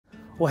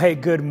Well, hey,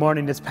 good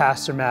morning. It's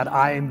Pastor Matt.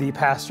 I am the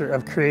pastor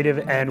of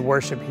creative and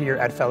worship here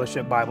at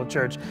Fellowship Bible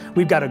Church.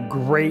 We've got a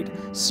great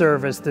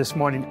service this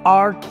morning.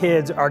 Our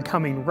kids are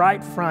coming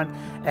right front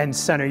and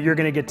center. You're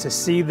going to get to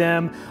see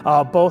them,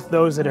 both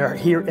those that are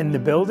here in the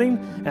building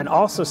and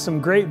also some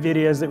great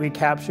videos that we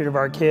captured of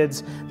our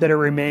kids that are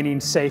remaining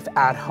safe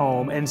at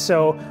home. And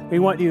so we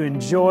want you to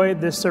enjoy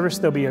this service.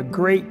 There'll be a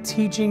great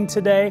teaching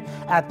today.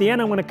 At the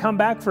end, I'm going to come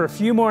back for a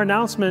few more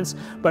announcements,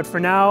 but for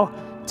now,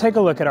 take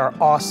a look at our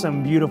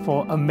awesome,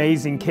 beautiful,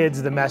 amazing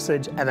kids, the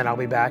message, and then I'll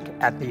be back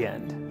at the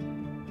end.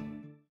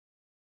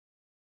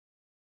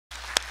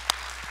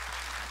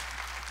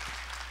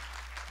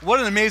 What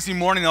an amazing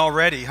morning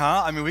already,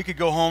 huh? I mean, we could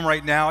go home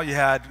right now. You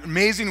had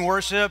amazing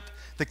worship,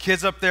 the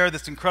kids up there,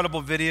 this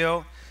incredible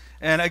video.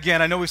 And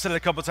again, I know we've said it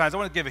a couple of times. I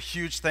want to give a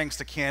huge thanks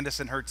to Candace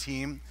and her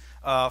team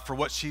for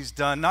what she's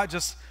done, not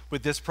just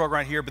with this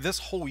program here, but this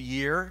whole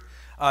year.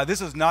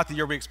 This is not the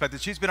year we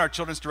expected. She's been our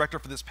children's director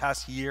for this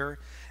past year.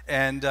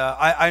 And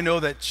I know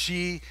that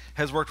she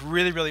has worked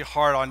really, really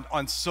hard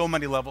on so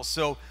many levels.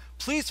 So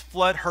please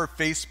flood her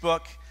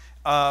Facebook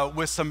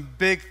with some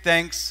big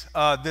thanks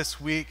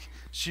this week.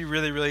 She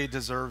really, really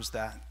deserves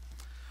that.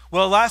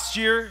 Well, last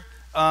year,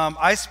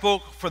 I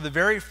spoke for the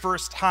very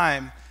first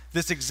time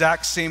this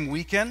exact same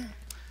weekend.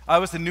 I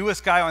was the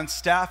newest guy on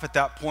staff at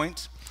that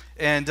point.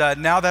 And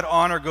now that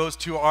honor goes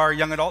to our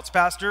young adults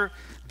pastor,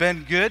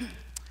 Ben Good.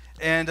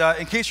 And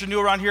in case you're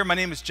new around here, my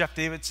name is Jeff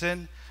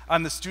Davidson.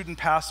 I'm the student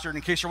pastor, and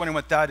in case you're wondering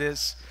what that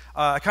is,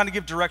 I kind of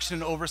give direction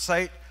and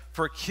oversight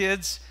for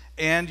kids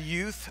and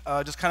youth,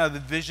 just kind of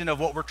the vision of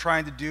what we're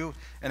trying to do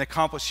and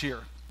accomplish here.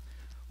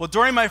 Well,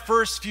 during my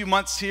first few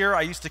months here,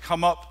 I used to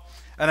come up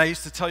and I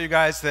used to tell you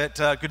guys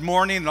that good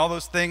morning and all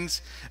those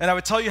things, and I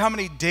would tell you how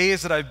many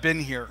days that I've been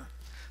here.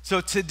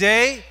 So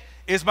today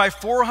is my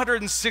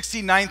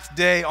 469th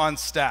day on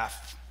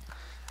staff.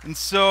 And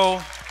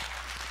so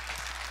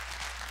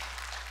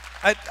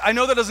I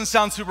know that doesn't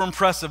sound super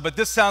impressive, but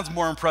this sounds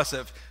more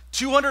impressive.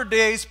 200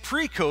 days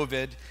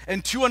pre-COVID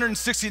and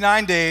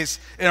 269 days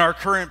in our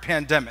current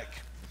pandemic.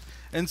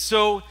 And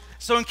so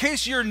in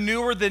case you're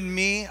newer than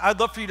me, I'd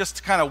love for you just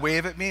to kind of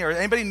wave at me. Or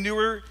anybody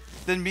newer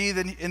than me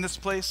in this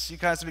place? You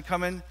guys have been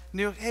coming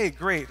new? Hey,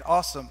 great,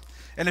 awesome.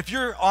 And if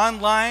you're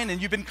online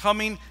and you've been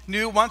coming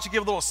new, why don't you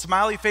give a little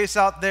smiley face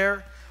out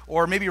there,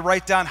 or maybe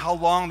write down how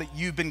long that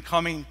you've been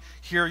coming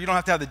here. You don't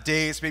have to have the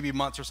days, maybe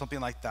months or something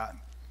like that.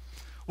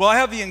 Well, I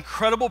have the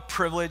incredible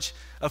privilege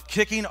of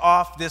kicking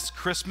off this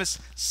Christmas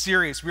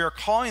series. We are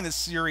calling this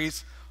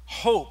series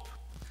Hope.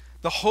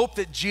 The hope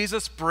that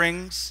Jesus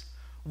brings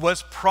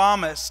was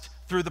promised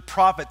through the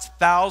prophets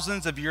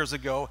thousands of years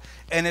ago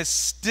and is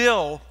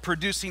still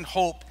producing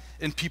hope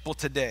in people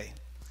today.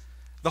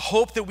 The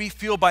hope that we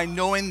feel by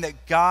knowing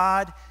that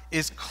God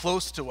is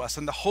close to us,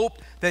 and the hope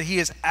that He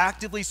is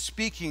actively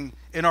speaking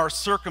in our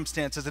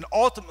circumstances, and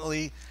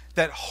ultimately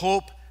that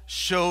hope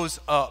shows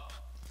up.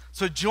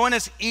 So join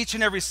us each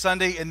and every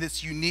Sunday in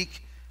this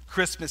unique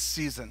Christmas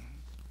season.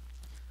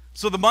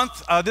 So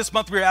this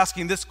month we're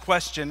asking this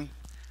question: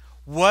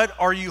 what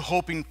are you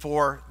hoping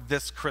for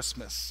this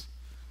Christmas?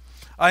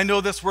 I know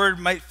this word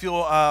might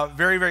feel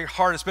very, very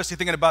hard, especially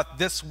thinking about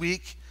this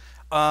week.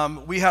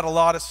 We had a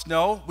lot of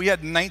snow. We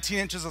had 19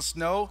 inches of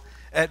snow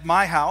at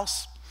my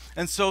house.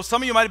 And so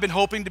some of you might have been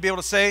hoping to be able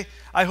to say,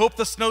 I hope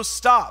the snow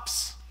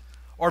stops.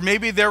 Or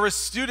maybe there were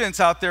students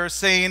out there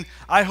saying,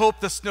 I hope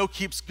the snow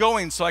keeps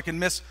going so I can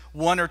miss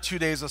 1 or 2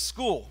 days of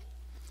school.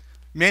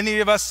 Many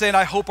of us saying,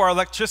 I hope our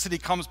electricity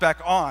comes back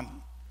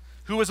on.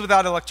 Who was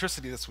without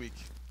electricity this week?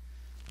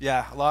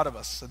 Yeah, a lot of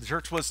us. The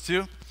church was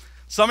too.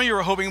 Some of you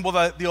were hoping, will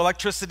the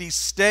electricity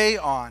stay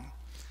on?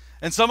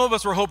 And some of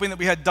us were hoping that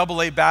we had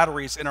AA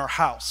batteries in our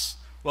house.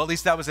 Well, at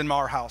least that was in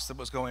our house that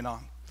was going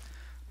on.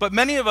 But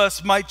many of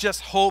us might just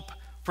hope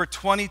for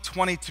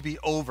 2020 to be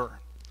over.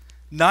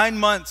 9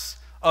 months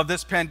of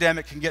this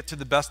pandemic can get to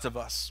the best of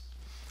us?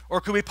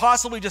 Or could we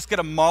possibly just get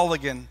a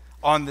mulligan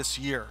on this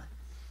year?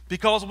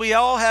 Because we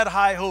all had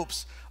high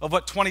hopes of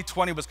what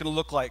 2020 was going to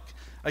look like,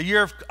 a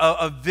year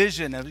of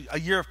vision, a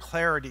year of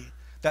clarity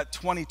that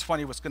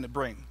 2020 was going to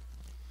bring.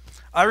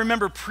 I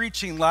remember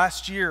preaching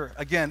last year,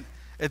 again,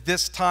 at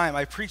this time,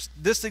 I preached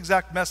this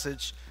exact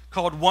message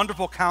called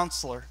Wonderful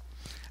Counselor.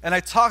 And I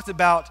talked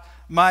about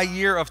my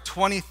year of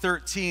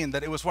 2013,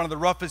 that it was one of the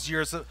roughest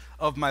years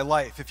of my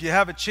life. If you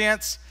have a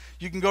chance,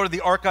 you can go to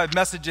the archive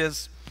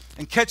messages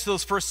and catch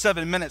those first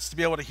 7 minutes to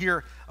be able to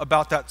hear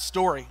about that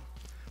story.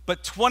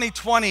 But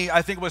 2020,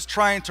 I think, was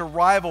trying to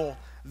rival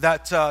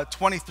that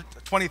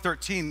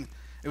 2013.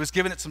 It was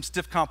giving it some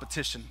stiff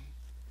competition.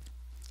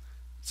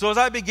 So as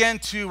I began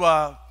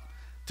to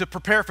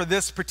prepare for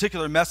this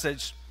particular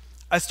message,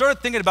 I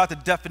started thinking about the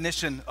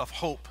definition of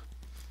hope.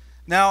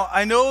 Now,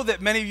 I know that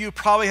many of you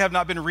probably have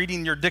not been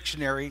reading your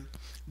dictionary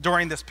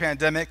during this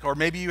pandemic, or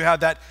maybe you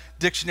have that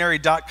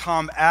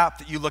dictionary.com app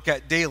that you look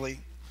at daily.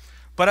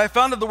 But I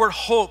found that the word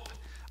hope,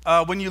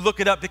 when you look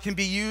it up, it can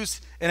be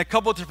used in a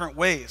couple of different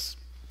ways.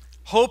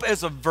 Hope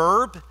as a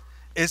verb,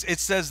 it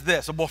says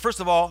this. Well, first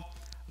of all,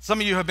 some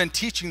of you have been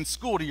teaching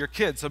school to your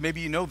kids, so maybe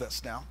you know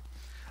this now.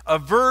 A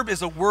verb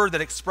is a word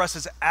that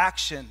expresses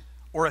action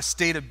or a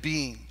state of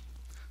being.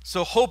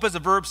 So hope as a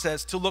verb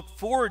says to look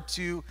forward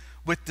to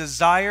with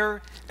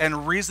desire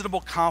and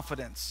reasonable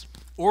confidence,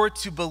 or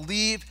to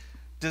believe,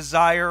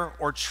 desire,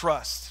 or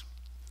trust.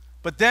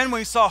 But then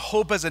when we saw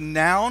hope as a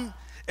noun,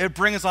 it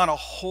brings on a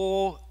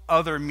whole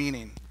other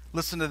meaning.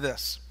 Listen to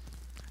this.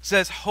 It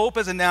says hope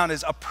as a noun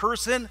is a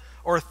person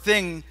or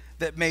thing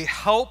that may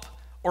help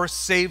or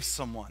save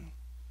someone.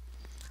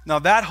 Now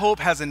that hope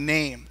has a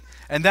name,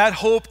 and that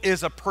hope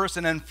is a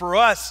person, and for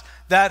us,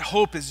 that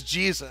hope is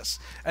Jesus,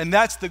 and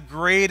that's the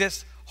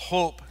greatest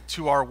hope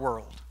to our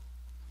world.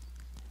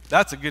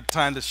 That's a good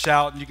time to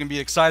shout, and you can be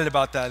excited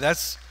about that.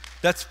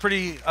 That's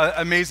pretty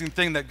amazing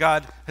thing that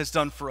God has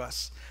done for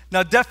us.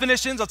 Now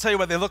definitions, I'll tell you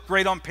what, they look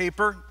great on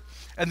paper,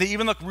 and they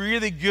even look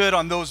really good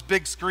on those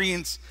big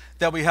screens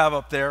that we have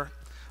up there,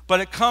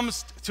 but it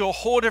comes to a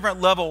whole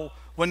different level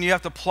when you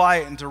have to apply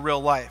it into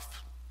real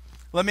life.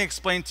 Let me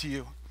explain to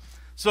you.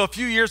 So a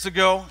few years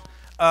ago,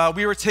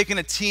 we were taking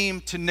a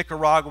team to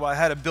Nicaragua. I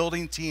had a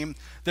building team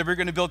that we were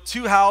going to build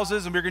 2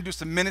 houses, and we were going to do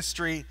some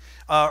ministry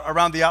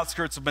around the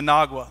outskirts of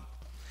Managua.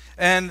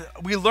 And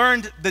we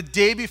learned the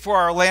day before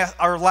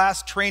our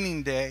last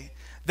training day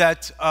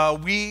that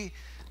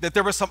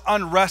there was some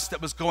unrest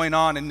that was going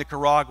on in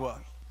Nicaragua.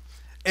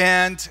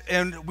 And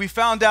we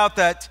found out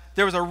that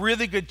there was a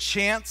really good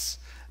chance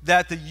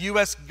that the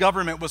U.S.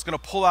 government was going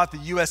to pull out the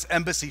U.S.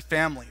 embassy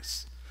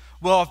families.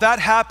 Well, if that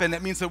happened,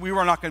 it means that we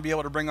were not going to be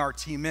able to bring our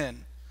team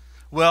in.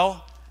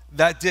 Well,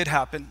 that did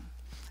happen,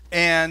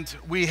 and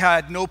we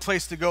had no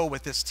place to go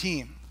with this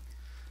team.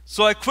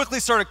 So I quickly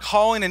started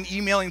calling and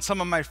emailing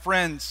some of my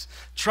friends,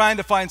 trying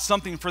to find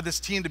something for this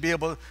team to be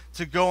able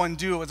to go and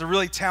do. It was a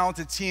really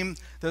talented team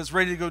that was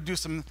ready to go do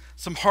some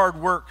hard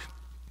work.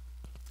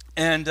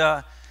 And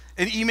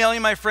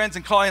emailing my friends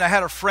and calling, I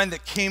had a friend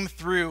that came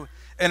through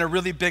in a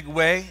really big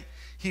way.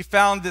 He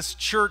found this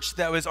church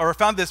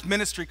found this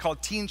ministry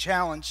called Teen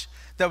Challenge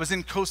that was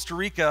in Costa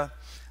Rica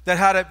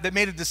that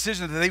made a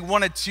decision that they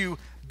wanted to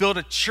build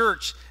a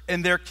church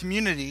in their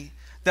community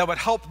that would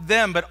help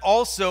them, but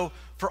also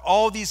for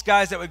all these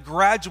guys that would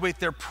graduate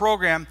their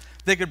program,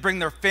 they could bring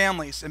their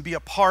families and be a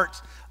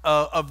part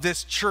of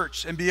this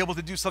church and be able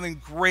to do something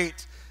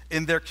great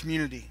in their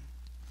community.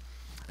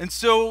 And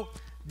so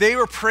they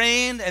were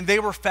praying and they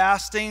were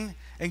fasting,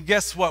 and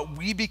guess what?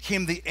 We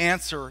became the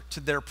answer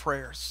to their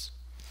prayers.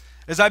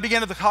 As I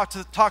began to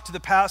talk to the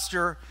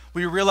pastor,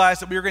 we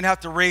realized that we were going to have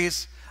to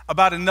raise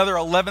about another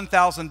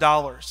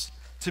 $11,000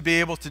 to be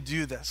able to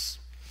do this.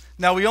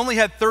 Now, we only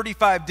had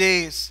 35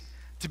 days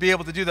to be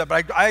able to do that,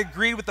 but I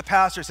agreed with the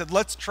pastor. I said,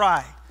 let's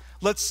try.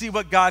 Let's see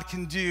what God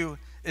can do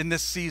in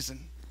this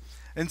season.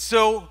 And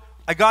so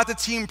I got the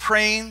team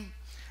praying,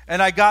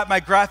 and I got my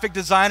graphic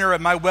designer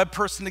and my web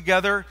person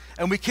together,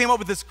 and we came up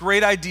with this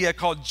great idea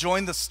called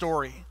Join the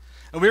Story.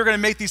 And we were going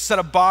to make these set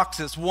of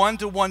boxes, 1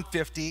 to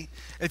 150.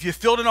 If you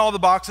filled in all the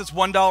boxes,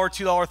 $1, $2,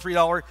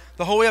 $3,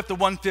 the whole way up to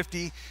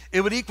 150,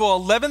 it would equal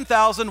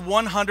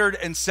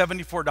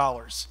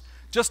 $11,174.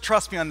 Just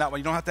trust me on that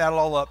one. You don't have to add it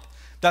all up.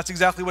 That's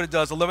exactly what it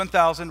does,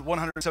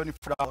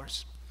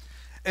 $11,174.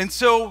 And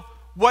so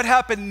what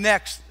happened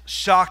next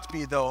shocked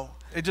me, though.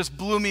 It just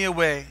blew me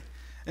away.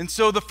 And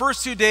so the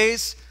first 2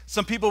 days,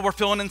 some people were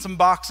filling in some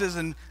boxes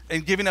and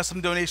giving us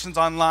some donations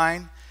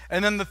online.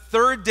 And then the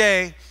third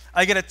day,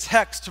 I get a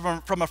text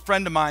from a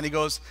friend of mine. He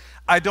goes,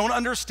 I don't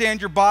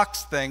understand your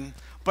box thing,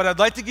 but I'd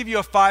like to give you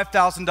a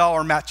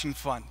 $5,000 matching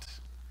fund.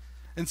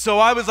 And so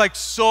I was like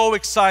so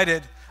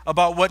excited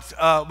about what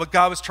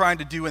God was trying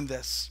to do in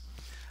this.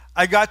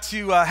 I got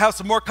to have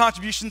some more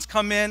contributions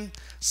come in.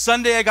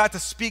 Sunday, I got to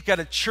speak at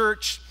a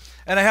church,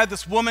 and I had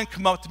this woman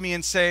come up to me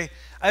and say,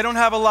 I don't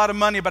have a lot of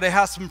money, but I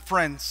have some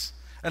friends,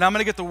 and I'm going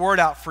to get the word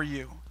out for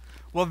you.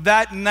 Well,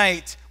 that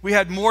night, we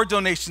had more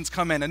donations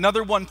come in,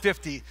 another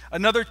 150,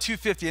 another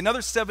 250,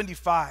 another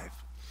 75.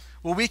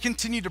 Well, we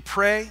continued to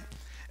pray,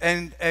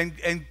 and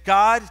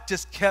God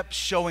just kept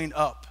showing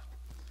up.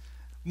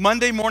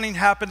 Monday morning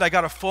happened, I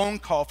got a phone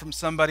call from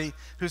somebody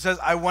who says,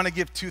 I want to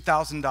give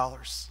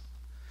 $2,000.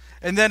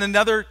 And then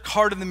another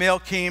card in the mail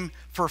came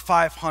for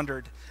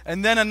 $500,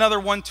 and then another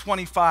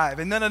 $125,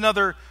 and then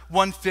another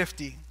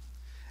 $150.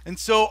 And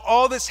so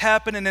all this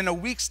happened, and in a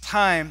week's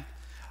time,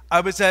 I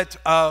was at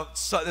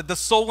the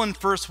Solon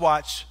First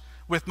Watch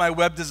with my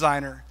web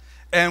designer,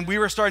 and we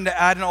were starting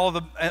to add in all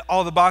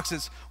the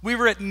boxes. We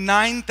were at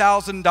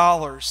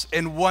 $9,000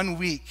 in 1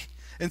 week.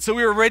 And so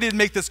we were ready to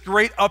make this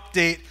great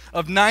update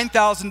of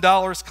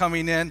 $9,000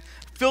 coming in,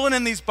 filling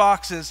in these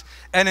boxes,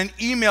 and an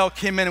email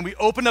came in, and we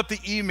opened up the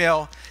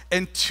email,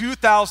 and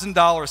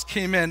 $2,000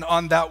 came in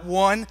on that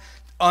one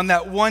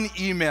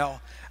email.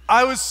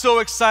 I was so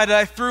excited.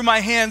 I threw my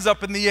hands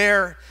up in the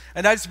air,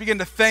 and I just began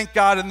to thank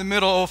God in the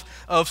middle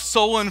of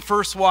Solon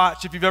First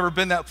Watch, if you've ever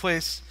been that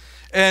place.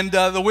 And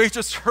the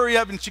waitress hurried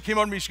up, and she came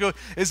over to me. She goes,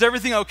 is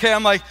everything okay?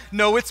 I'm like,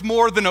 no, it's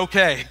more than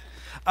okay.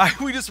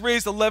 We just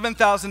raised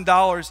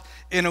 $11,000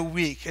 in a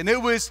week, and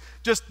it was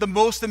just the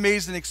most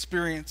amazing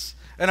experience.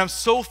 And I'm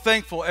so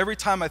thankful every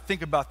time I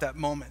think about that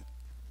moment.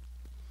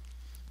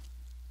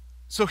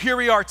 So here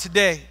we are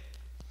today.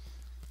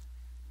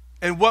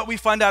 And what we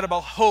find out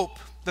about hope,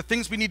 the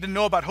things we need to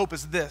know about hope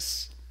is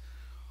this.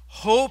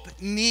 Hope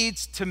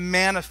needs to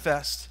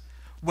manifest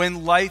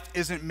when life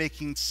isn't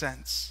making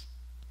sense.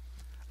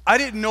 I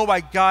didn't know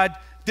why God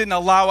didn't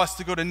allow us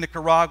to go to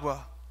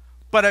Nicaragua,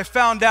 but I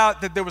found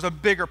out that there was a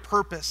bigger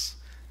purpose,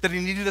 that he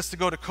needed us to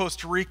go to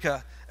Costa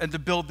Rica and to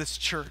build this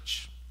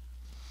church.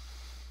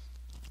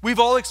 We've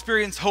all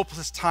experienced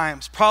hopeless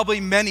times, probably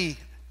many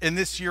in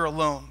this year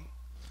alone.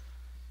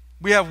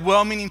 We have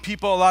well-meaning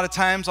people a lot of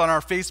times on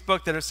our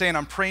Facebook that are saying,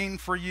 I'm praying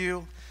for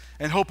you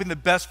and hoping the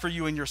best for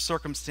you in your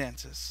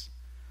circumstances.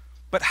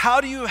 But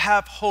how do you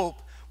have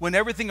hope when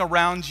everything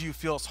around you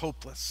feels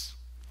hopeless?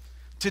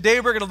 Today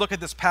we're going to look at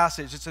this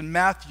passage. It's in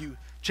Matthew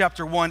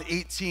chapter 1,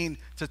 18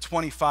 to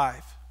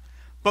 25.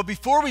 But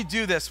before we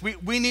do this,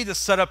 we need to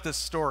set up this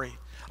story.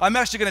 I'm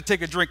actually going to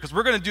take a drink because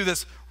we're going to do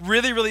this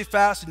really, really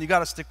fast, and you got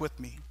to stick with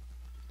me.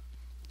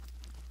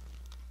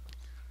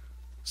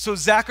 So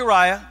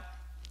Zechariah,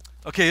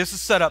 okay, this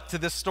is set up to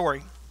this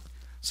story.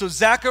 So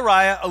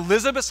Zechariah,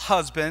 Elizabeth's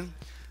husband,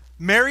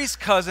 Mary's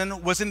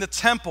cousin, was in the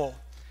temple.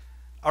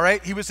 All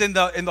right, he was in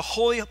the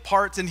holy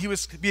parts, and he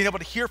was being able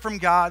to hear from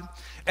God.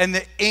 And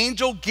the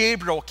angel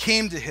Gabriel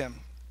came to him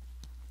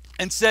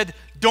and said,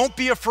 don't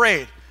be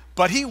afraid.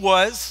 But he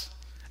was,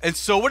 and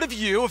so would have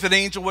you if an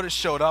angel would have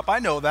showed up. I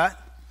know that.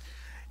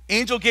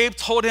 Angel Gabe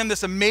told him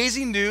this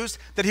amazing news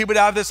that he would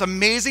have this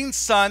amazing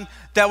son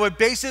that would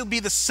basically be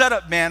the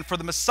setup man for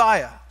the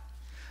Messiah.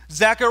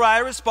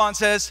 Zechariah's response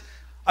says,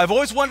 I've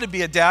always wanted to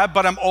be a dad,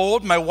 but I'm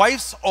old. My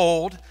wife's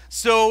old.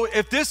 So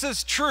if this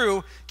is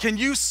true, can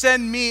you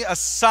send me a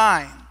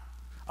sign,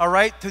 all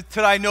right,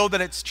 till I know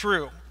that it's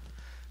true?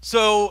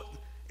 So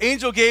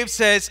Angel Gabe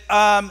says,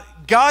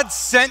 God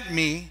sent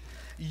me.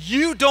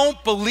 You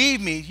don't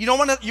believe me. You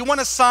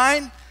want a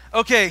sign?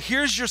 Okay,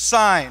 here's your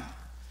sign.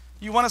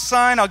 You want a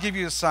sign? I'll give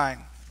you a sign.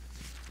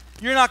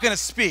 You're not going to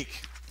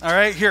speak, all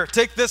right? Here,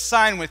 take this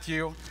sign with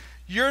you.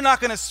 You're not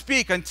going to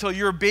speak until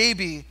your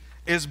baby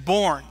is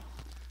born.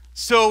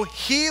 So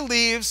he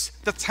leaves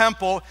the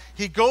temple.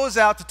 He goes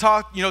out to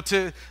talk,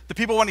 to the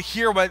people who want to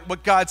hear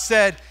what God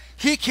said.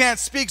 He can't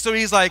speak, so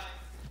he's like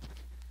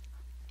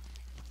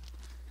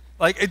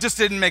it just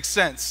didn't make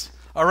sense,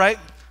 all right?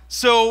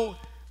 So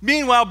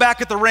meanwhile,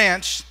 back at the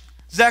ranch,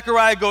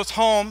 Zechariah goes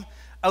home.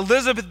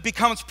 Elizabeth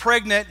becomes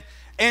pregnant,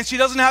 and she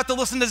doesn't have to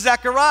listen to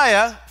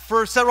Zechariah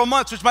for several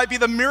months, which might be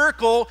the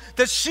miracle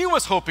that she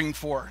was hoping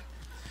for.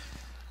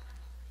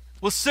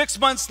 Well, 6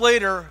 months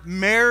later,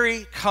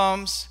 Mary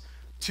comes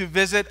to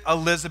visit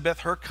Elizabeth,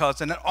 her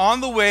cousin. And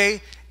on the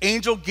way,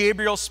 Angel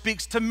Gabriel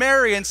speaks to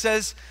Mary and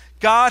says,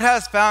 God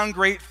has found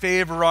great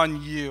favor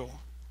on you.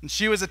 And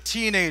she was a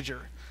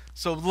teenager.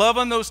 So love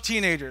on those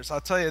teenagers.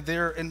 I'll tell you,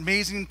 they're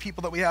amazing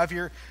people that we have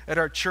here at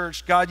our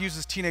church. God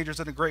uses teenagers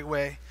in a great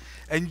way.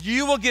 And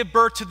you will give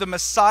birth to the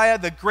Messiah,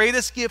 the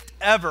greatest gift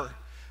ever.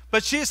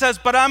 But she says,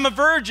 but I'm a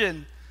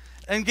virgin.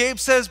 And Gabe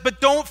says, but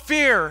don't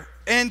fear.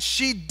 And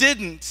she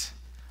didn't.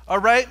 All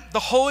right? The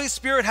Holy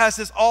Spirit has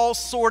this all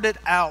sorted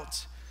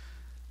out.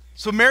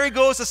 So Mary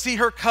goes to see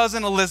her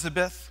cousin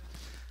Elizabeth,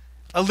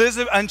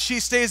 and she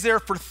stays there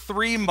for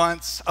 3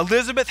 months.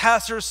 Elizabeth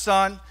has her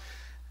son,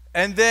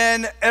 and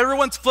then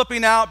everyone's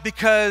flipping out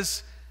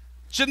because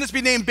shouldn't this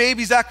be named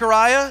baby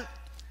Zechariah?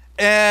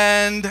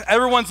 And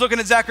everyone's looking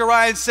at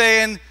Zechariah and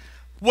saying,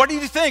 what do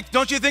you think?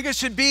 Don't you think it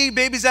should be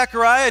baby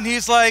Zechariah? And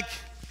he's like,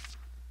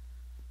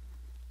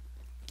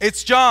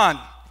 it's John.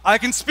 I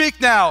can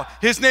speak now.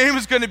 His name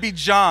is going to be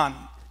John.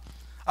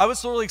 I was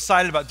so really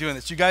excited about doing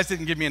this. You guys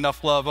didn't give me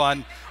enough love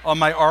on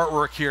my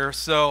artwork here.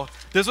 So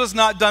this was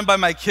not done by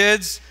my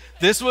kids.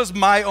 This was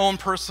my own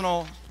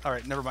personal, all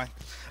right, never mind.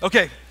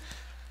 Okay.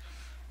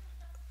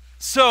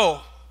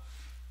 So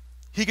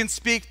he can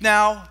speak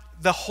now.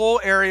 The whole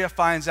area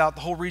finds out,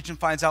 the whole region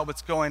finds out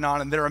what's going on,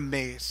 and they're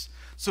amazed.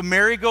 So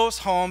Mary goes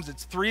home.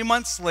 It's 3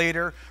 months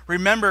later.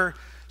 Remember,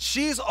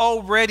 she's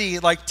already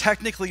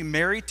technically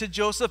married to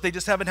Joseph. They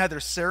just haven't had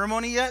their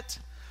ceremony yet.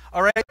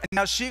 All right, and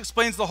now she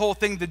explains the whole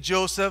thing to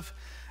Joseph.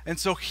 And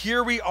so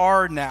here we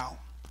are now,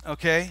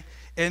 okay,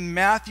 in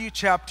Matthew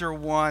chapter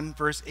 1,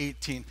 verse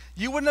 18.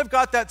 You wouldn't have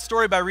got that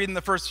story by reading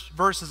the first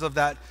verses of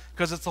that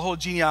because it's the whole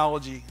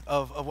genealogy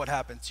of what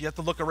happens. You have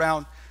to look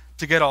around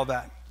to get all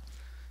that.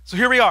 So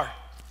here we are.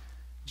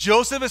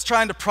 Joseph is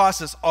trying to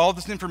process all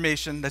this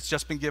information that's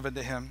just been given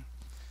to him.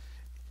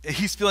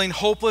 He's feeling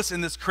hopeless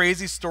in this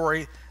crazy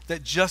story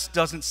that just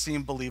doesn't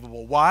seem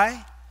believable.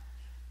 Why?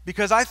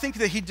 Because I think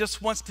that he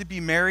just wants to be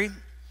married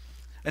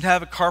and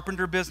have a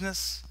carpenter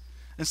business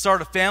and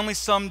start a family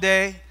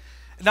someday,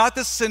 not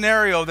this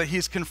scenario that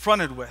he's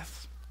confronted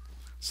with.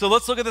 So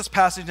let's look at this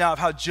passage now of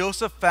how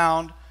Joseph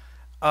found,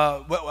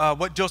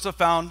 what Joseph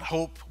found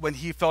hope when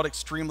he felt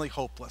extremely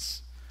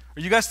hopeless.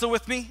 Are you guys still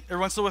with me?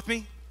 Everyone still with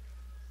me?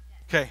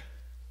 Okay.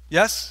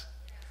 Yes?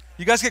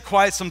 You guys get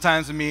quiet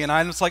sometimes with me, and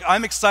I'm just like,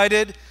 I'm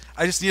excited.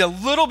 I just need a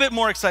little bit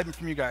more excitement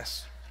from you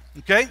guys.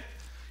 Okay?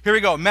 Here we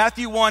go.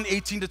 Matthew 1,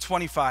 18 to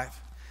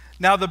 25.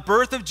 Now the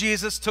birth of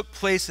Jesus took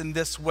place in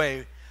this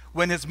way.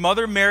 When his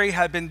mother Mary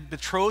had been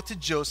betrothed to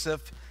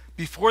Joseph,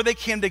 before they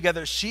came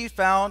together, she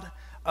found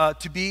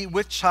to be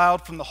with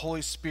child from the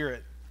Holy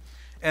Spirit.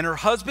 And her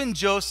husband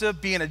Joseph,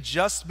 being a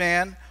just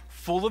man,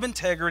 full of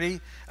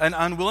integrity, and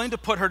unwilling to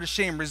put her to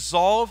shame,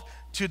 resolved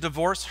to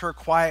divorce her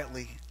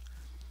quietly.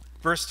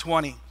 Verse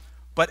 20,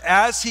 but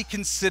as he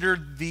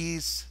considered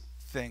these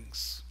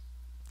things.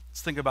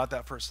 Let's think about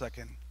that for a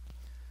second.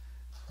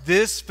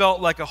 This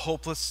felt like a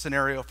hopeless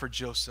scenario for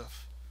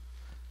Joseph.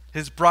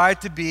 His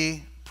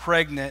bride-to-be,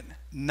 pregnant,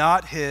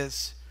 not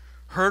his,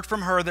 heard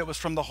from her that was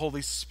from the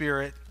Holy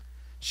Spirit.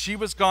 She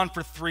was gone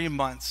for 3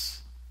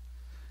 months.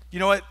 You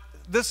know what?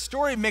 This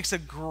story makes a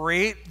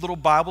great little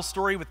Bible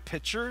story with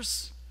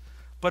pictures,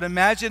 but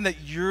imagine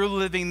that you're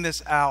living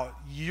this out.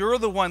 You're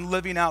the one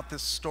living out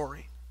this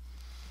story.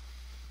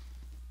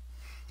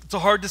 It's a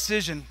hard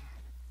decision.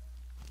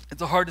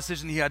 It's a hard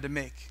decision he had to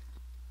make.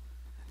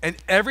 And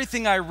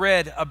everything I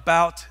read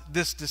about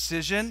this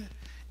decision,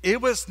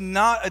 it was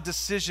not a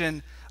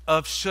decision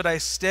of should I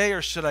stay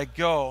or should I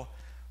go,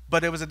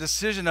 but it was a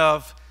decision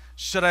of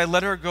should I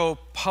let her go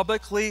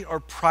publicly or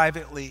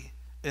privately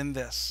in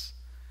this.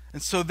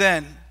 And so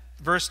then,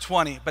 verse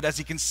 20, but as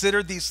he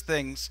considered these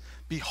things,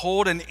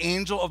 behold, an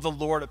angel of the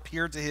Lord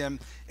appeared to him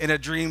in a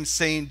dream,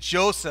 saying,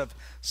 Joseph,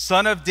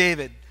 son of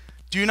David,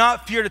 do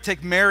not fear to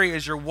take Mary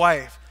as your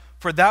wife,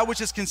 for that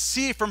which is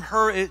conceived from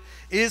her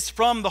is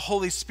from the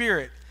Holy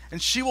Spirit.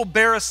 And she will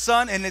bear a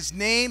son, and his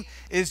name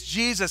is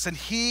Jesus, and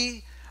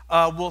he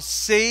will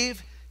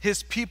save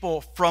his people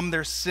from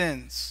their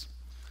sins.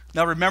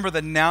 Now remember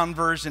the noun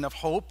version of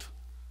hope,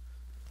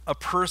 a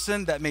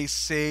person that may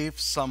save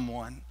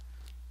someone.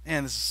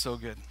 Man, this is so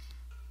good.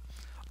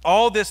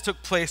 All this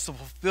took place to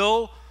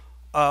fulfill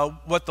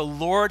what the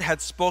Lord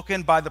had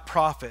spoken by the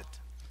prophet.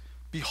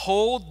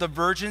 Behold, the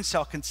virgin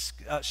shall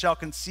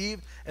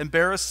conceive and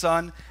bear a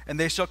son, and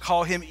they shall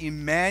call him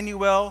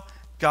Emmanuel,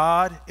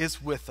 God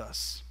is with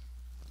us.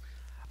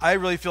 I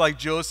really feel like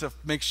Joseph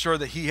makes sure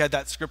that he had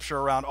that scripture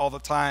around all the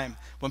time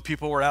when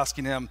people were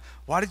asking him,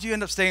 why did you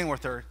end up staying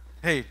with her?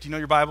 Hey, do you know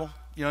your Bible?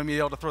 You know, me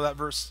able to throw that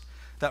verse,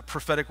 that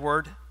prophetic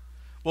word?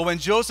 Well, when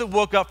Joseph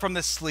woke up from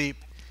this sleep,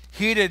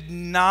 he did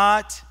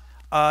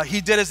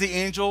as the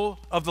angel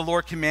of the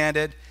Lord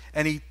commanded,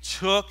 and he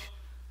took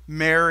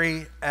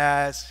Mary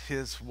as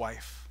his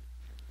wife.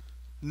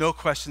 No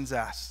questions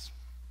asked.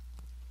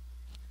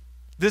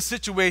 This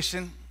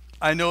situation,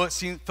 I know it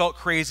felt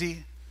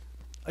crazy.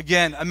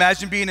 Again,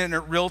 imagine being in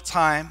it real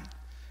time.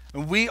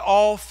 And we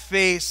all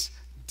face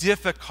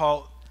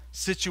difficult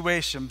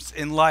situations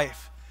in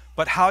life,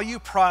 but how you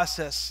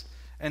process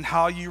and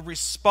how you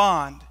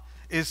respond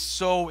is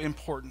so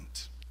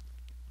important.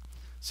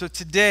 So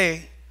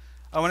today,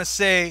 I want to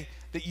say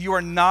that you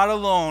are not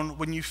alone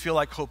when you feel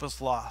like hope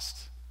is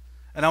lost.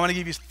 And I want to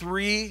give you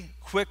 3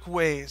 quick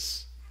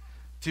ways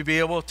to be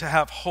able to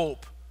have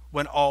hope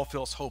when all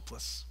feels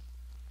hopeless.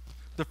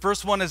 The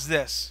first one is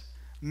this: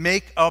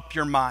 make up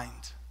your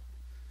mind.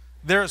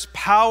 There is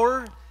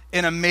power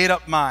in a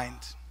made-up mind.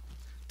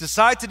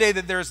 Decide today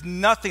that there is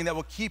nothing that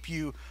will keep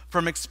you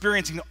from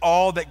experiencing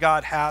all that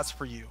God has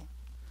for you.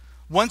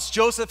 Once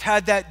Joseph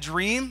had that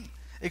dream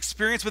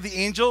experience with the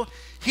angel,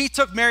 he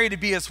took Mary to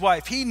be his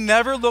wife. He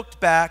never looked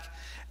back,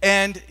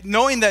 and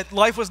knowing that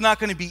life was not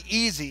going to be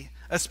easy,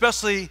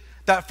 especially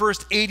that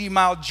first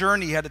 80-mile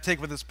journey he had to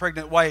take with his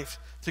pregnant wife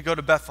to go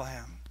to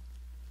Bethlehem.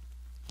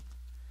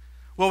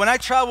 Well, when I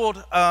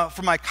traveled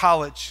for my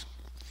college,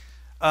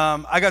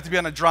 I got to be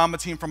on a drama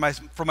team for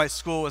my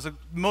school. It was the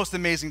most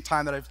amazing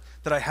time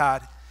that I had.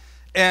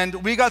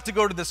 And we got to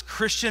go to this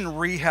Christian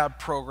rehab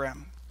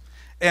program.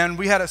 And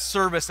we had a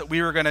service that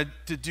we were going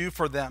to do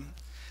for them.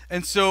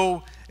 And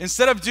so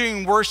instead of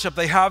doing worship,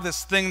 they have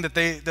this thing that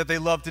they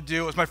love to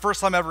do. It was my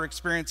first time ever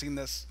experiencing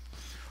this.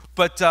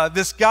 But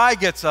this guy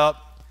gets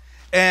up,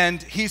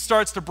 and he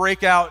starts to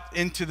break out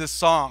into this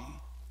song,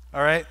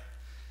 all right?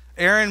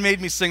 Aaron made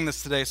me sing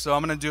this today, so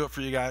I'm going to do it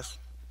for you guys.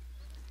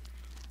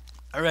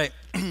 All right.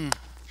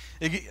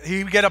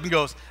 He get up and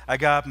goes, I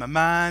got my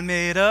mind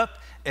made up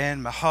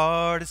and my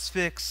heart is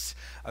fixed.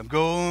 I'm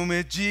going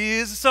with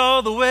Jesus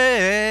all the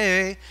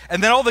way.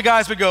 And then all the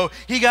guys would go,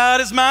 he got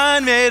his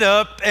mind made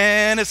up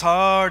and his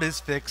heart is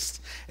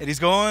fixed. And he's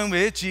going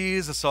with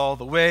Jesus all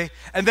the way.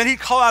 And then he'd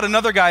call out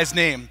another guy's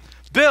name,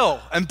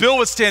 Bill. And Bill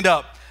would stand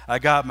up. I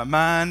got my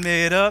mind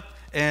made up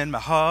and my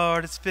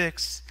heart is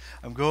fixed.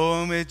 I'm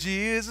going with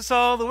Jesus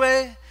all the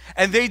way.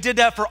 And they did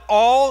that for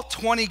all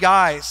 20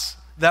 guys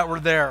that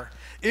were there.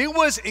 It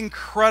was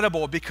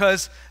incredible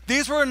because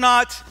these were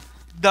not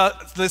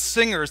the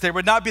singers. They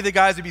would not be the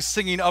guys to be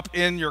singing up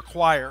in your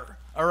choir,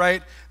 all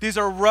right? These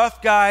are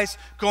rough guys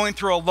going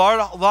through a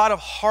lot of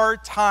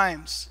hard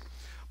times,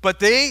 but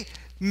they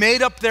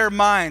made up their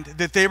mind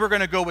that they were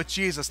going to go with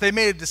Jesus. They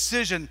made a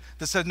decision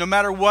that said, no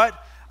matter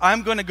what,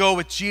 I'm going to go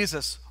with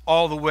Jesus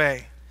all the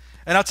way.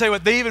 And I'll tell you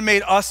what, they even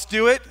made us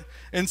do it,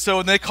 and so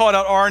when they called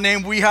out our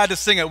name, we had to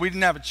sing it. We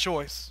didn't have a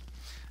choice.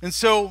 And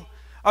so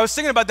I was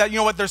thinking about that. You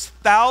know what? There's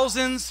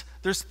thousands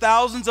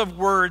of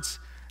words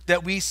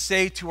that we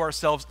say to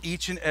ourselves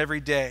each and every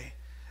day,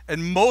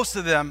 and most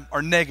of them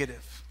are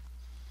negative.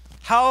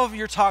 How have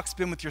your talks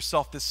been with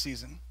yourself this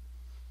season?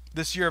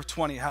 this year of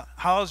 20?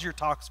 How's your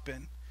talks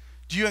been?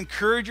 Do you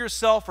encourage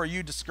yourself, or are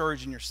you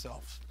discouraging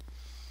yourself?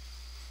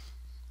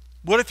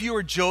 What if you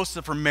were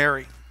Joseph or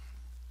Mary,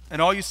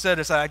 and all you said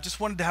is, I just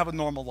wanted to have a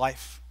normal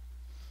life.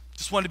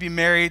 Just wanted to be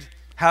married,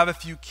 have a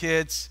few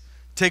kids,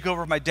 take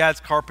over my dad's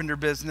carpenter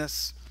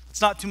business. It's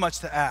not too much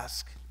to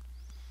ask.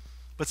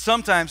 But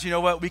sometimes, you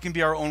know what? We can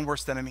be our own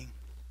worst enemy.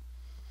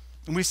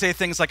 And we say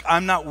things like,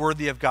 I'm not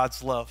worthy of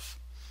God's love.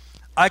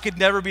 I could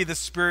never be the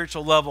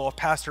spiritual level of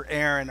Pastor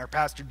Aaron or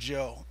Pastor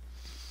Joe.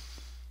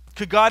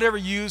 Could God ever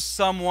use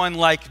someone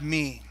like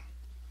me?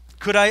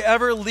 Could I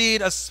ever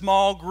lead a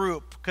small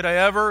group? Could I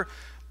ever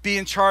be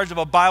in charge of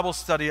a Bible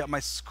study at my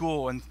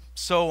school, and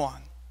so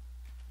on?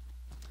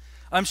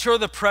 I'm sure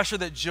the pressure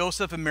that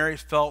Joseph and Mary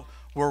felt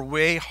were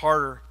way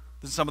harder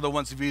than some of the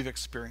ones we've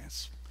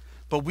experienced.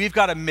 But we've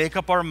got to make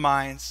up our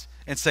minds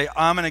and say,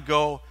 I'm going to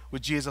go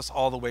with Jesus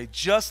all the way,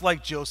 just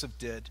like Joseph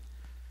did.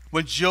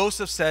 When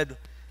Joseph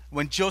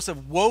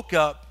woke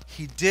up,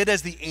 he did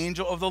as the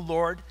angel of the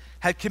Lord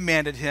had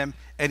commanded him,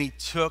 and he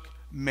took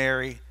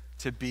Mary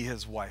to be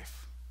his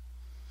wife.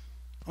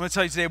 I'm going to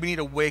tell you today, we need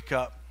to wake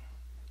up.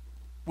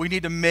 We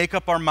need to make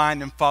up our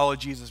mind and follow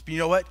Jesus. But you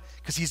know what?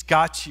 Because he's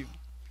got you,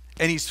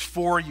 and he's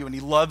for you, and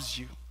he loves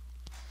you.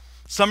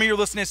 Some of you are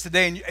listening to this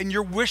today, and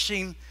you're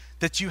wishing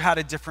that you had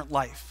a different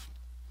life.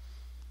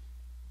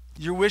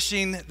 You're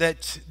wishing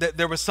that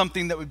there was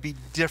something that would be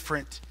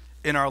different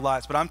in our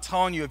lives. But I'm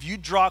telling you, if you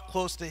draw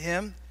close to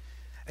him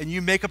and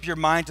you make up your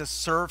mind to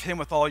serve him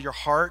with all your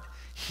heart,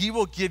 he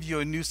will give you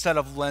a new set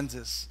of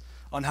lenses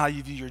on how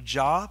you view your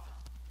job,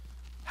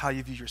 how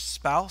you view your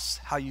spouse,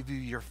 how you view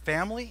your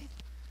family,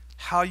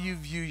 how you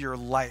view your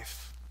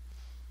life.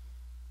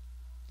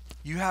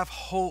 You have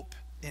hope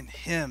in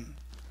him.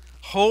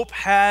 Hope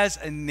has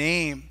a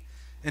name,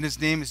 and his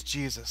name is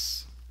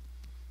Jesus.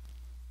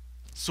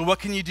 So what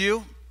can you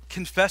do?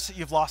 Confess that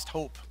you've lost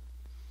hope.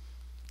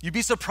 You'd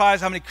be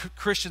surprised how many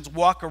Christians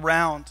walk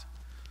around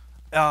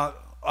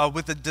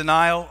with the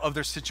denial of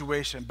their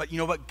situation. But you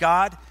know what?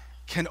 God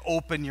can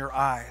open your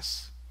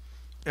eyes.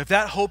 If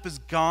that hope is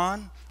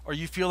gone, or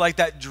you feel like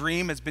that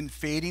dream has been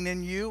fading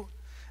in you,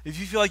 if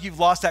you feel like you've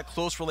lost that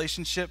close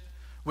relationship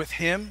with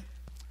him,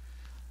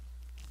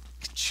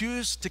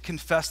 choose to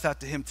confess that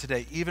to him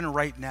today, even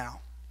right now.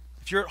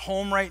 If you're at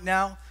home right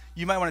now,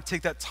 you might want to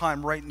take that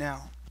time right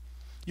now.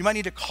 You might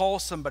need to call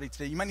somebody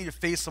today. You might need to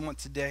face someone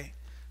today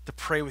to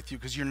pray with you,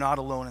 because you're not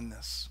alone in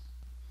this.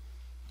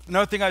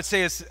 Another thing I'd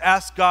say is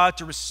ask God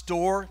to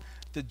restore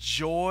the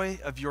joy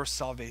of your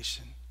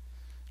salvation.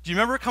 Do you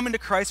remember coming to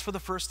Christ for the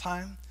first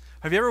time?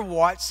 Have you ever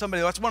watched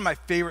somebody? That's one of my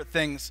favorite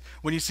things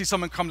when you see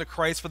someone come to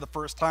Christ for the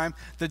first time.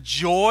 The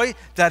joy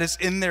that is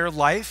in their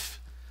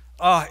life,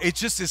 it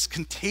just is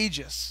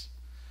contagious.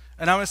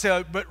 And I want to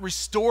say, but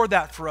restore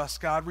that for us,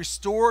 God.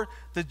 Restore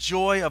the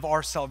joy of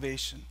our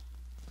salvation.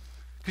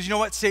 Because you know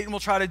what Satan will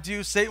try to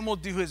do? Satan will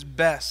do his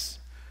best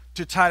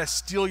to try to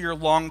steal your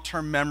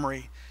long-term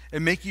memory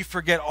and make you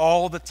forget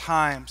all the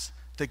times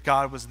that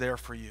God was there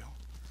for you.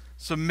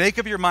 So make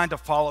up your mind to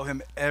follow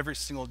him every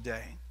single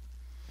day.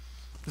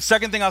 The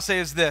second thing I'll say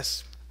is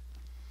this,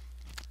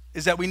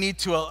 is that we need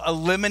to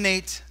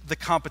eliminate the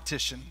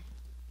competition.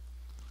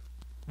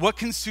 What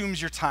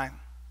consumes your time?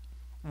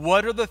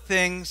 What are the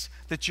things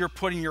that you're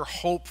putting your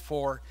hope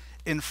for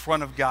in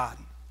front of God?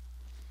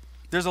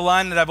 There's a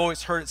line that I've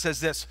always heard. It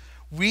says this: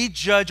 we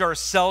judge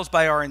ourselves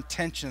by our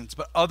intentions,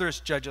 but others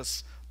judge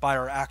us by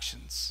our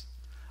actions.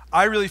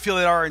 I really feel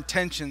that our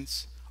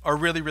intentions are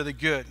really, really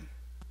good,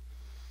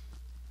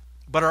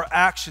 but our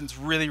actions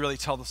really, really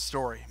tell the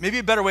story. Maybe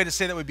a better way to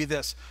say that would be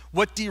this: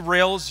 what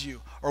derails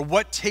you, or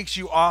what takes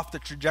you off the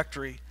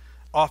trajectory,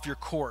 off your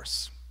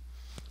course?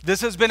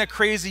 This has been a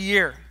crazy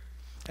year,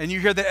 and you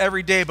hear that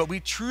every day, but we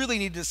truly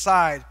need to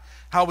decide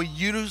how we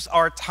use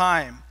our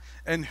time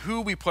and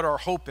who we put our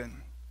hope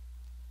in.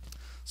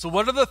 So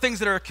what are the things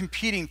that are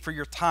competing for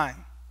your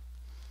time?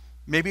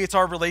 Maybe it's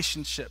our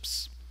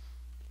relationships.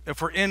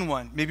 If we're in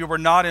one, maybe we're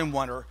not in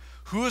one, or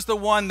who is the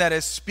one that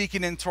is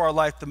speaking into our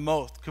life the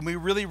most? Can we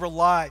really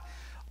rely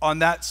on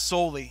that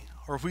solely,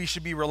 or if we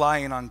should be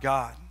relying on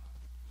God?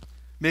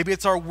 Maybe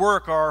it's our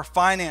work or our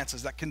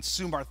finances that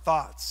consume our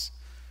thoughts.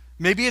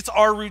 Maybe it's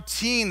our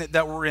routine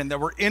that we're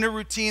in a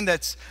routine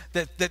that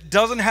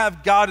doesn't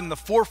have God in the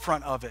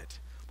forefront of it.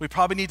 We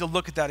probably need to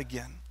look at that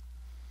again.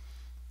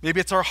 Maybe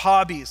it's our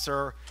hobbies,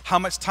 or how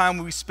much time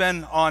we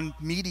spend on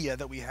media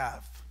that we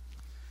have.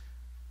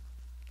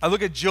 I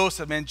look at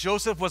Joseph, man.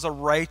 Joseph was a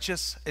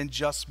righteous and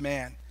just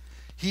man.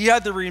 He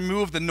had to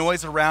remove the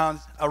noise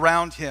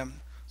around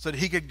him so that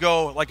he could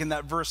go, like in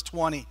that verse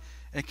 20,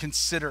 and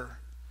consider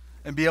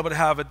and be able to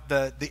have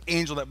the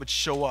angel that would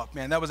show up.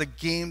 Man, that was a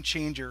game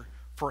changer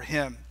for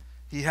him.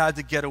 He had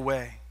to get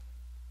away.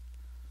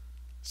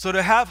 So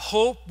to have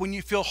hope when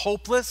you feel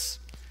hopeless,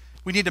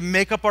 we need to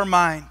make up our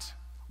mind.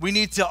 We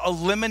need to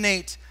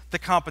eliminate the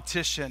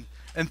competition.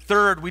 And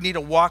third, we need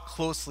to walk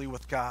closely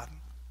with God.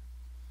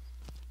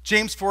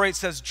 James 4:8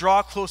 says,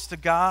 draw close to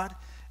God,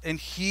 and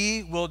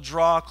he will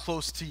draw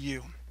close to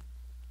you.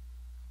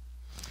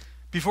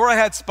 Before I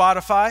had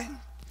Spotify,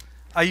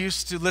 I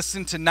used to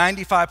listen to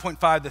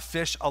 95.5 The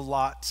Fish a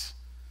lot.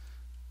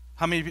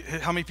 How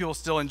many people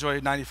still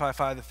enjoy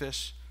 95.5 The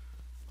Fish?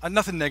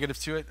 Nothing negative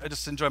to it. I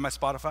just enjoy my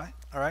Spotify,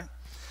 all right?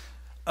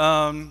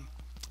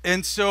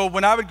 And so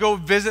when I would go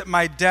visit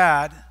my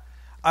dad,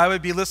 I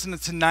would be listening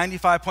to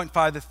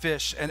 95.5 The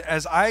Fish. And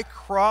as I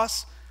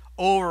cross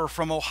over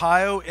from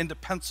Ohio into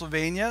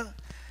Pennsylvania,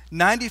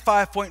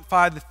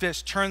 95.5 The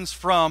Fish turns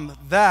from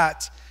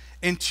that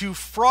into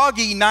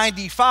Froggy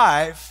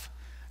 95,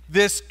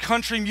 this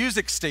country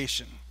music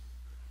station.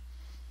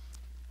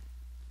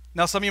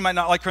 Now, some of you might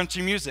not like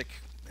country music,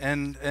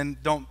 and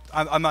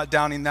I'm not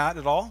downing that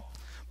at all.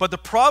 But the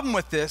problem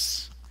with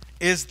this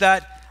is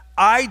that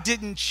I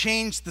didn't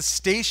change the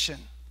station.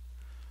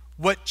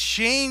 What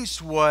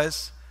changed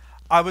was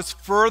I was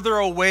further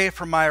away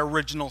from my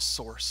original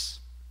source.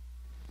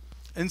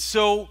 And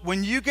so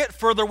when you get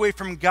further away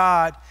from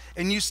God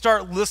and you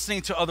start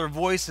listening to other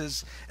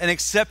voices and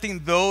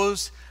accepting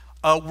those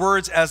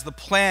words as the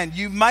plan,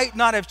 you might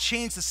not have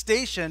changed the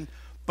station,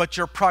 but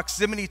your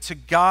proximity to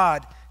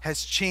God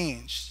has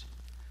changed.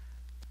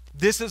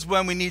 This is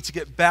when we need to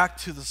get back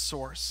to the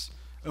source,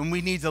 and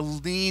we need to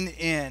lean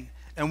in,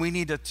 and we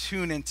need to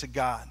tune into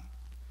God.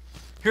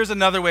 Here's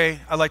another way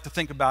I like to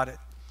think about it.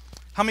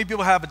 How many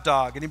people have a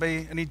dog?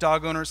 Anybody, any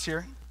dog owners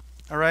here?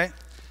 All right.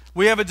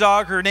 We have a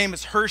dog. Her name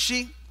is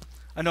Hershey.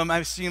 I know it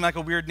might seem like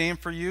a weird name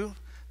for you.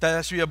 That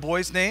has to be a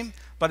boy's name,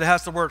 but it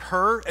has the word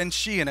her and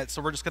she in it,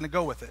 so we're just going to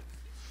go with it.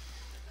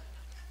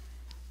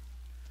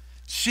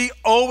 She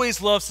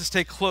always loves to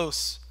stay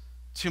close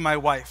to my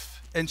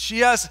wife, and she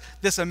has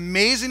this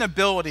amazing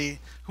ability,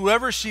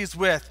 whoever she's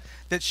with,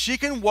 that she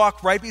can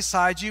walk right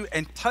beside you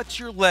and touch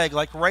your leg,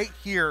 like right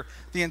here,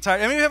 the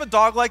entire. I mean, you have a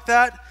dog like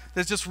that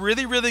that's just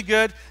really, really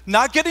good,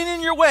 not getting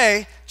in your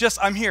way. Just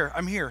I'm here,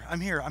 I'm here, I'm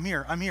here, I'm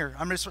here, I'm here.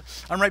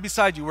 I'm right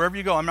beside you wherever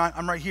you go. I'm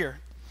right here.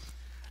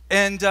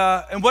 And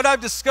what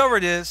I've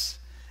discovered is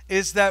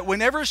that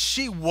whenever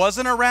she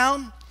wasn't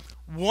around,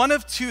 one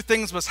of two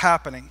things was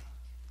happening.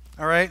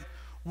 All right.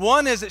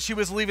 One is that she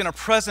was leaving a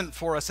present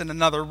for us in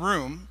another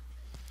room,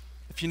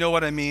 if you know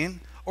what I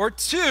mean. Or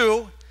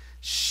two,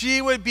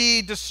 she would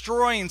be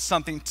destroying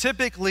something,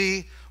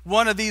 typically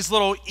one of these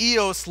little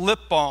EOS lip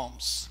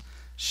balms.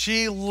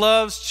 She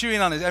loves chewing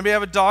on it. Anybody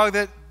have a dog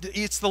that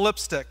eats the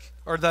lipstick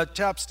or the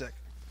chapstick?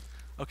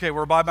 Okay,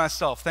 we're by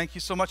myself. Thank you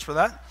so much for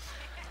that.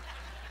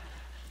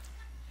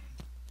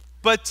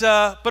 But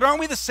aren't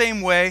we the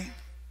same way?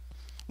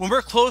 When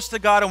we're close to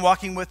God and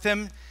walking with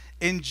Him,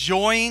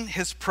 enjoying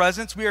His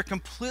presence, we are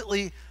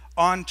completely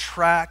on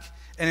track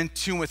and in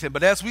tune with Him.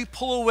 But as we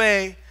pull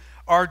away,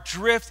 our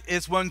drift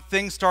is when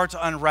things start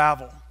to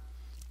unravel.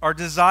 Our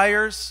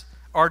desires,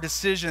 our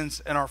decisions,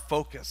 and our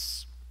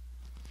focus.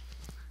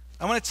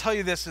 I want to tell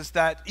you this, is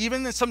that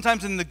even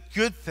sometimes in the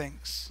good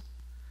things,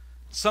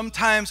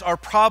 sometimes our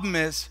problem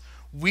is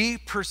we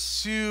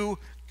pursue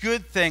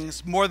good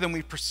things more than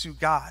we pursue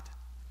God.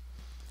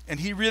 And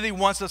He really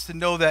wants us to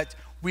know that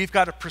we've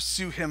got to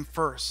pursue Him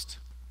first.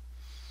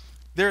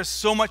 There is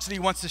so much that He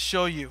wants to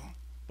show you,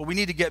 but we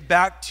need to get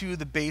back to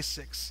the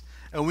basics.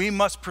 And we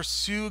must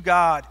pursue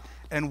God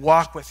and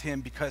walk with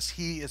Him because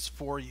He is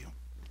for you.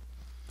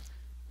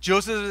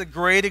 Joseph is a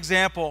great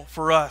example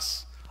for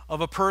us of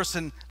a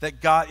person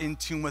that got in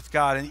tune with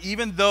God. And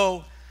even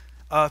though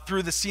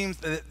through the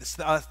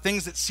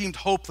things that seemed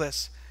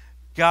hopeless,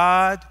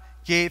 God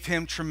gave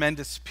him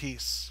tremendous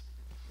peace.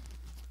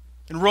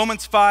 In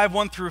Romans 5,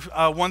 1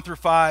 through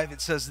 5,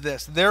 it says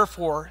this: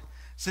 "Therefore,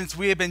 since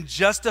we have been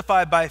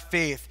justified by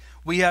faith,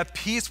 we have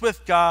peace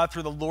with God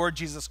through the Lord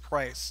Jesus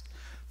Christ.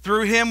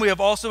 Through Him we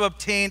have also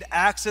obtained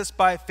access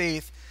by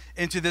faith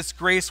into this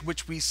grace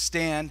which we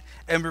stand,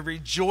 and we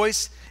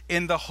rejoice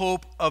in the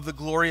hope of the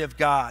glory of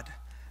God.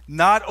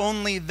 Not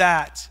only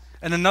that,"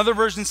 and another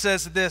version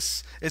says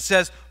this, it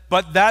says,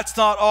 "but that's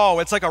not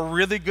all." It's like a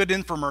really good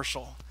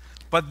infomercial.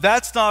 "But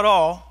that's not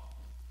all.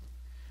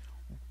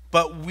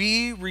 But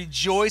we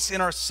rejoice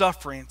in our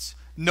sufferings,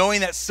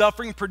 knowing that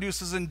suffering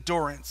produces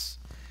endurance,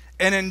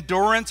 and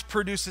endurance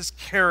produces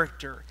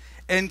character,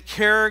 and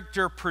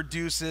character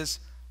produces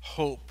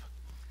hope.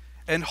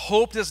 And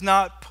hope does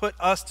not put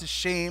us to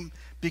shame,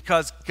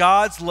 because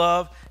God's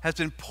love has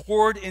been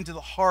poured into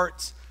the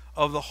hearts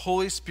of the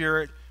Holy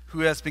Spirit who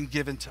has been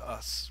given to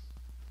us."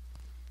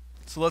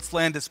 So let's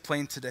land this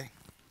plane today.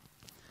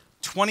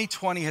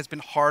 2020 has been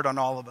hard on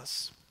all of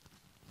us.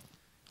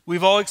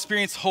 We've all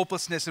experienced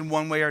hopelessness in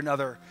one way or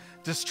another.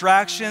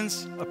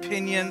 Distractions,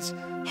 opinions,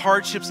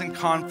 hardships and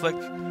conflict,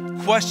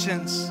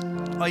 questions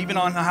even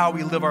on how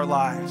we live our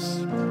lives.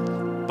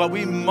 But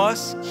we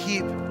must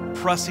keep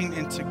pressing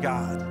into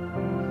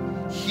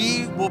God.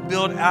 He will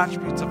build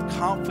attributes of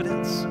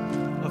confidence,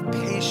 of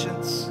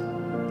patience,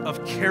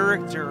 of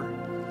character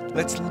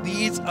that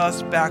leads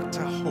us back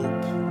to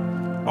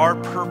hope, our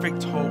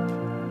perfect hope,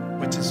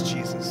 which is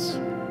Jesus.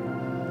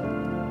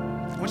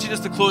 I want you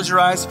just to close your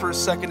eyes for a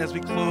second as we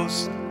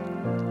close.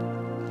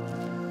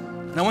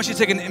 And I want you to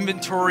take an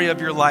inventory of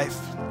your life.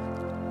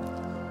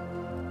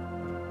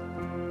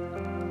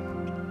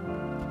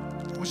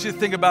 I want you to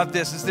think about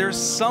this. Is there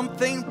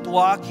something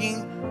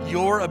blocking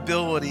your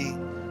ability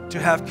to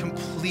have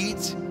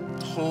complete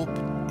hope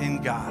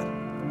in God.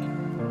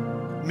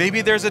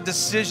 Maybe there's a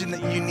decision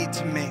that you need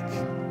to make.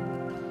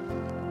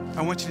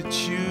 I want you to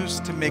choose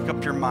to make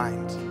up your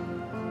mind.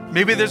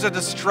 Maybe there's a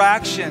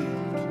distraction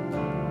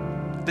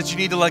that you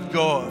need to let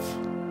go of.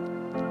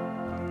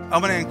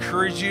 I'm going to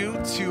encourage you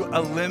to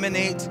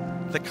eliminate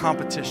the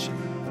competition.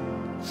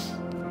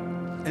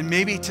 And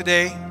maybe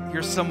today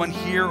you're someone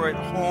here or at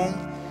home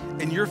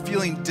and you're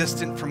feeling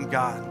distant from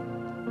God.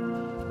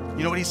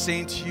 You know what he's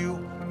saying to you?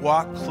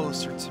 Walk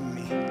closer to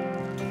me.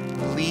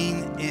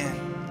 Lean in.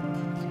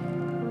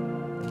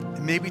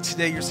 And maybe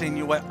today you're saying,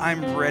 you know what?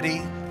 I'm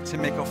ready to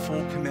make a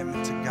full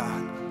commitment to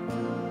God.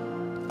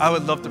 I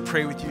would love to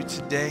pray with you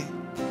today.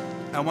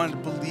 I wanted to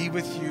believe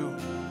with you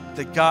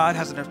that God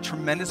has a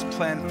tremendous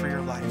plan for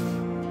your life.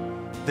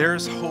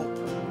 There's hope.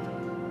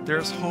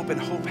 There's hope,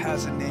 and hope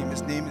has a name.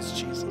 His name is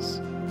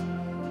Jesus.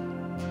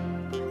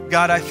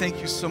 God, I thank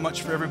you so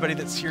much for everybody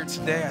that's here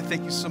today. I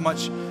thank you so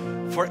much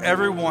for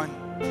everyone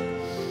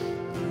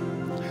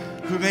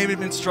who maybe have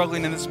been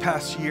struggling in this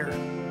past year.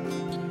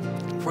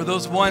 For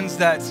those ones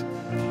that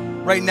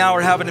right now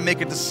are having to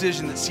make a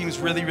decision that seems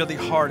really, really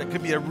hard. It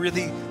could be a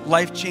really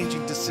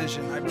life-changing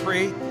decision. I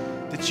pray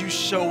that you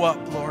show up,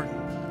 Lord,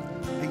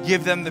 and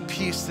give them the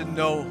peace to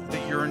know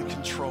that you're in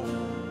control.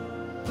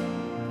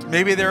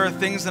 Maybe there are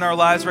things in our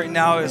lives right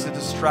now as a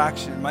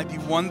distraction. It might be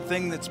one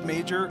thing that's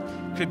major.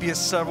 It could be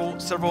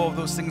several of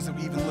those things that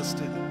we even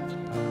listed.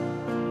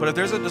 But if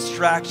there's a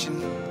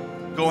distraction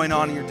going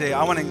on in your day,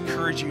 I want to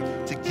encourage you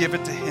to give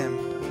it to him.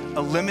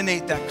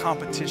 Eliminate that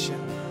competition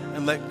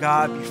and let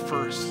God be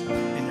first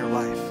in your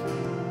life.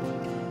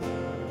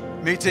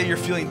 Maybe today you're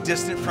feeling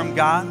distant from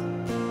God.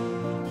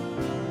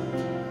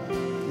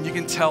 And you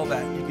can tell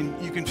that.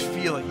 You can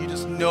feel it. You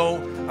just know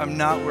I'm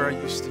not where I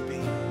used to be.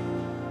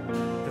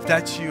 If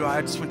that's you, I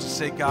just want to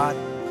say, God,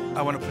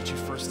 I want to put you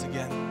first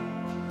again.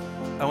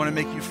 I want to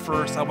make you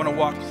first. I want to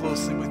walk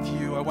closely with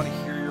you. I want to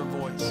hear your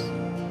voice.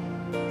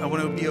 I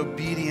want to be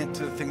obedient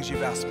to the things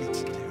you've asked me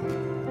to do.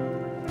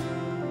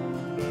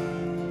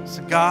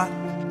 So God,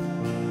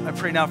 I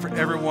pray now for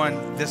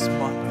everyone this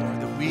month,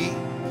 Lord, that we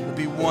will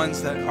be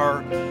ones that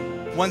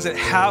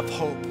have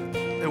hope,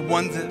 and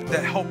ones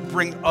that help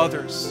bring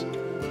others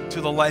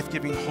to the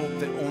life-giving hope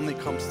that only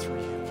comes through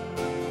you.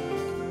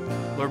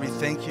 Lord, we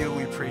thank you and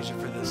we praise you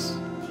for this.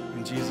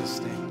 In Jesus'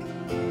 name,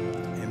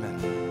 amen.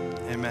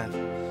 Amen.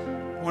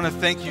 I want to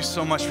thank you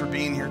so much for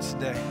being here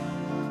today.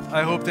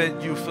 I hope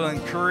that you feel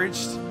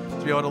encouraged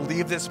to be able to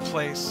leave this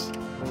place,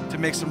 to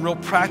make some real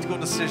practical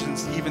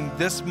decisions even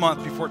this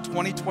month before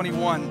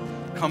 2021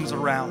 comes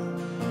around,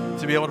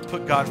 to be able to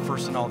put God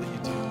first in all that you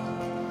do.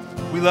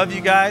 We love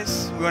you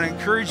guys. We want to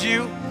encourage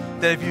you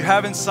that if you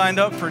haven't signed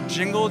up for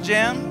Jingle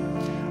Jam,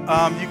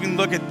 you can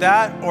look at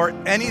that or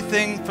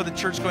anything for the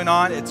church going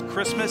on. It's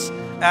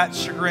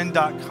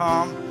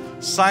Christmas@chagrin.com.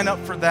 Sign up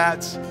for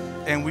that,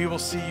 and we will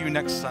see you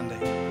next Sunday.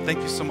 Thank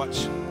you so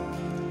much.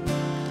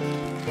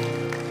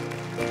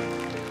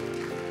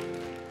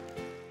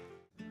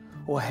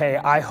 Well, hey,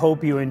 I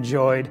hope you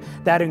enjoyed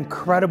that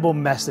incredible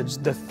message,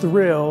 the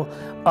thrill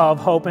of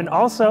hope. And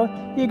also,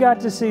 you got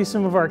to see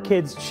some of our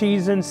kids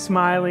cheesing,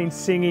 smiling,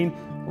 singing.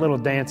 A little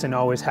dancing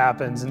always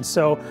happens. And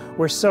so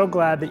we're so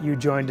glad that you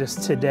joined us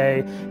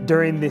today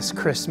during this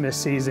Christmas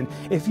season.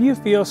 If you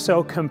feel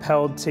so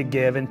compelled to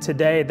give, and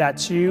today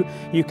that's you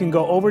can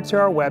go over to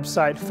our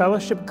website,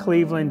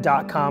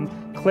 fellowshipcleveland.com,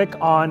 click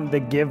on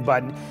the Give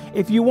button.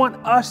 If you want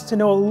us to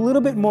know a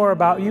little bit more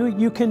about you,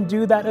 you can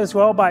do that as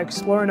well by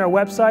exploring our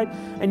website,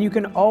 and you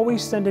can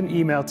always send an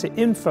email to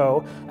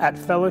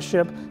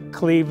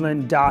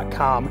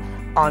info@fellowshipcleveland.com.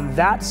 On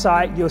that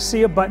site, you'll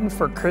see a button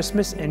for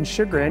Christmas in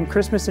Chagrin.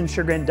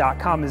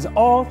 ChristmasInChagrin.com is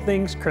all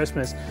things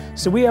Christmas.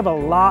 So we have a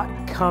lot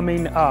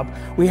coming up.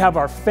 We have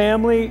our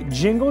family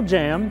Jingle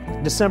Jam,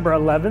 December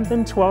 11th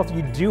and 12th.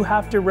 You do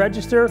have to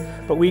register,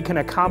 but we can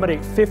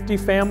accommodate 50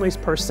 families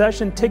per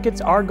session. Tickets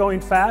are going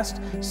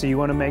fast, so you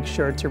want to make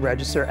sure to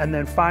register. And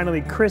then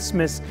finally,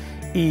 Christmas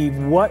Eve.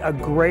 What a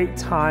great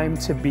time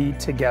to be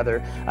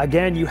together.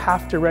 Again, you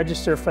have to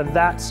register for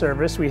that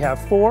service. We have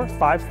 4,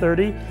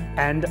 5:30,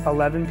 and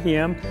 11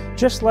 p.m.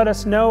 Just let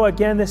us know.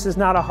 Again, this is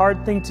not a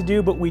hard thing to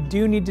do, but we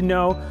do need to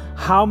know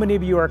how many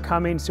of you are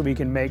coming so we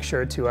can make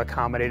sure to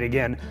accommodate.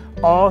 Again,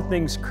 all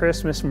things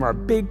Christmas from our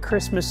big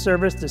Christmas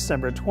service,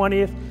 December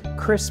 20th,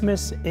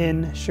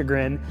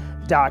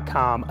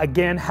 ChristmasInChagrin.com.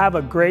 Again, have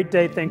a great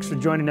day. Thanks for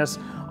joining us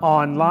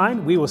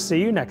online. We will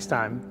see you next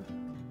time.